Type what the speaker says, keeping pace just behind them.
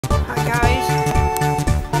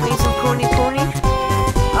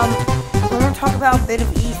talk about a bit of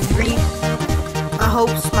E3. My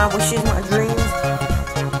hopes, my wishes, my dreams.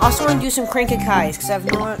 Also want to do some Crank-a-Kais, because I have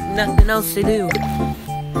nothing else to do.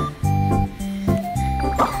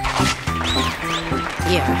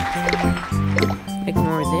 Yeah.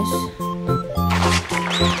 Ignore this.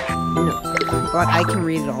 No. But I can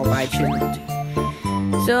read it all, but I shouldn't.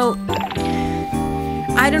 So,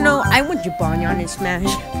 I don't know. I want Jibanyan in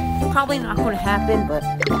Smash. Probably not going to happen, but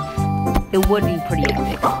it would be pretty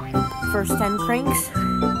epic. First 10 cranks.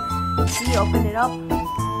 See, open it up.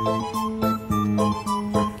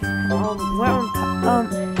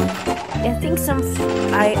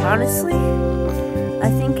 I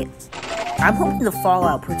think I'm hoping the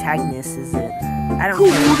Fallout protagonist is it. I don't know.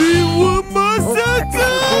 Oh,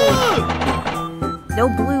 no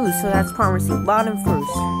blues, so that's promising. Bottom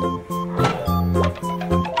first.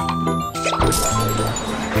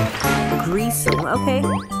 Greasel, okay.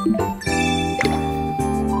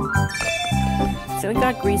 So we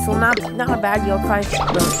got Greasel, not a bad yokai,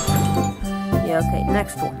 but yeah, okay,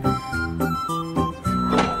 next one.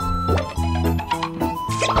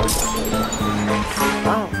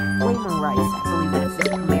 Oh, Flaming Rice, I believe that's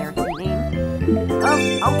his American name.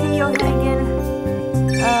 Okay, yokai again.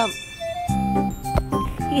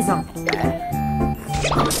 He's not bad.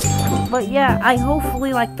 But yeah, I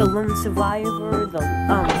hopefully like the Lone Survivor,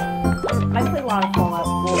 I play a lot of Fallout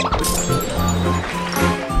 4.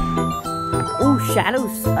 Ooh, Shadow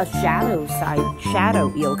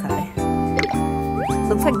yokai.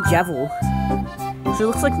 Looks like Jevil. She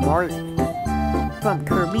looks like Martin from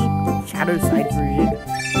Kirby. Shadow side version.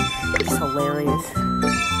 It's hilarious.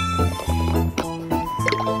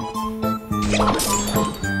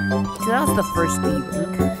 So that was the first link.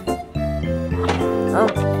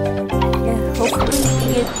 Yeah, hopefully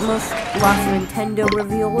we get lots of Nintendo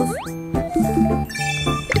reveals.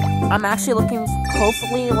 I'm actually looking,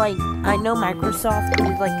 hopefully, like, I know Microsoft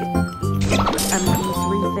did, like, an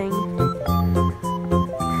E3 thing.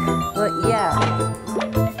 But, yeah.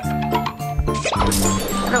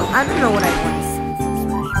 I don't know what I want to see from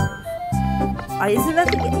Smash Bros. Isn't that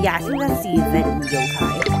the, yeah, I think that's the event in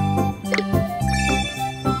Yokai.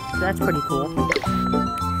 So that's pretty cool.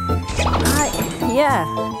 Yeah.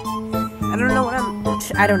 I don't know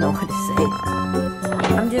what to say.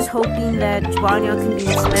 I'm just hoping that Jibanyan can be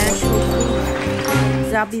in Smash, hopefully.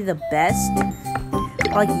 That'll be the best,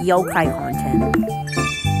 like, yokai content.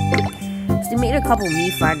 So they made a couple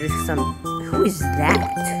Mii Fighters. Who is that?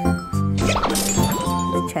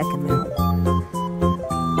 Let's check him out.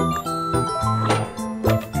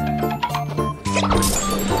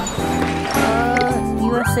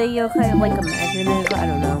 USA yokai, like, imaginative, I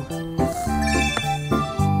don't know.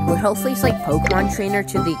 But hopefully it's like Pokemon Trainer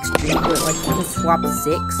to the extreme, where like you can swap 6.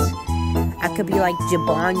 I could be like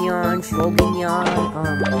Jibanyan,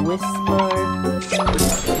 Shogunyan, Whisper,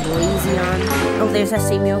 Blazion. Oh, there's that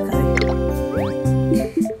same yokai.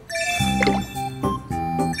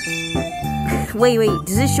 Wait,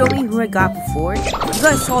 does this show me who I got before? You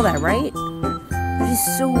guys saw that, right? This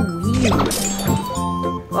is so weird.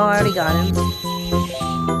 Oh, I already got him.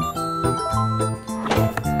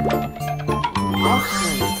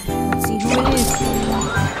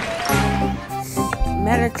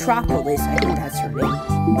 Metropolis, I think that's her name.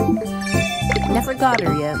 Never got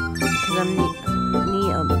her yet, because I'm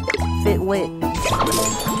Fitwit.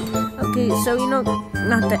 Okay, so you know,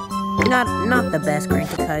 not the best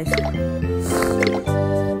Crank-a-Kais.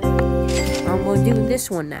 We'll do this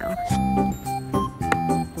one now.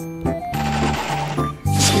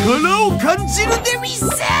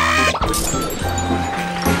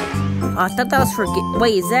 I thought that was for.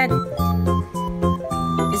 Wait, is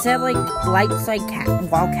that like light side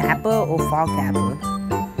wall kappa or fall kappa?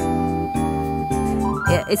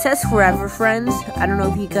 Yeah, it says forever friends. I don't know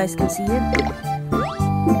if you guys can see it.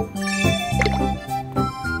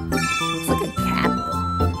 It's like a kappa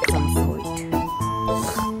of some sort.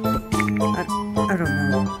 I don't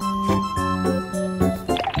know.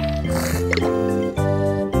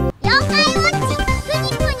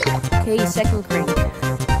 Okay, second crank.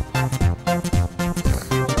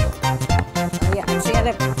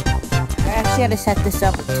 I had to set this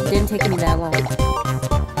up. It didn't take me that long.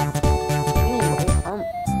 Anyway,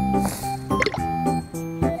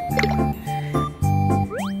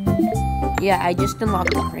 yeah, I just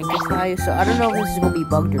unlocked the Crank-a-Kai, so I don't know if this is gonna be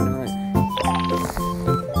bugged or not.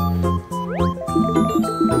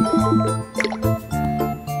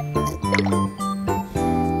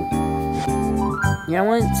 Yeah, I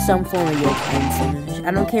want some form of yokai.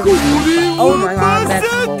 I don't care. Oh my god, that's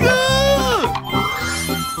cool.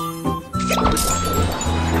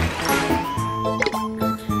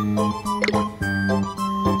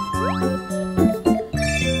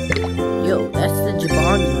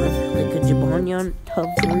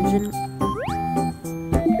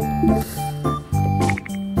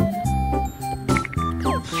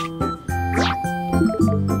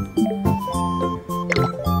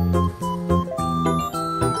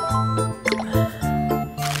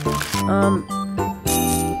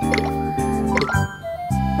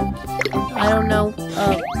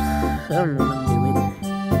 don't know what I'm doing.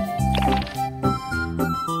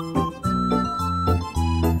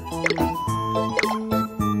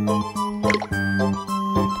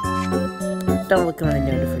 Don't look at my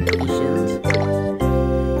notifications.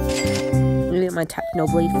 Look at my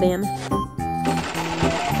Technoblade fan.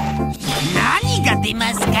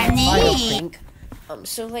 I don't think.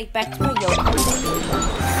 So like back to my yoga.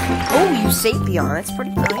 Oh, Eusapion, that's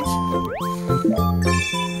pretty nice.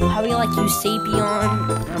 How do you like Eusapion?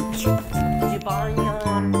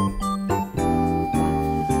 Jibanyan,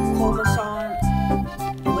 Komasan,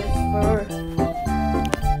 Whisper,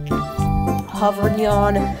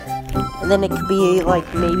 Hovernion, and then it could be like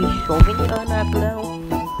maybe Shogunyan, I don't know.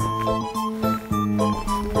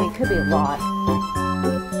 I mean, it could be a lot.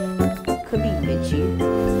 Could be Michi.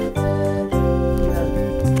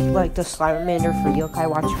 Like the Slimander for Yokai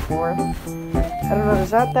Watch 4. I don't know,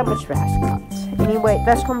 there's not that much mascots. Anyway,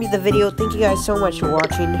 that's gonna be the video. Thank you guys so much for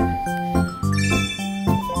watching.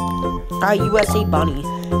 USA Bunny.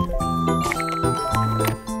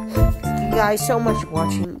 Thank you guys so much for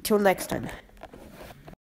watching. Till next time.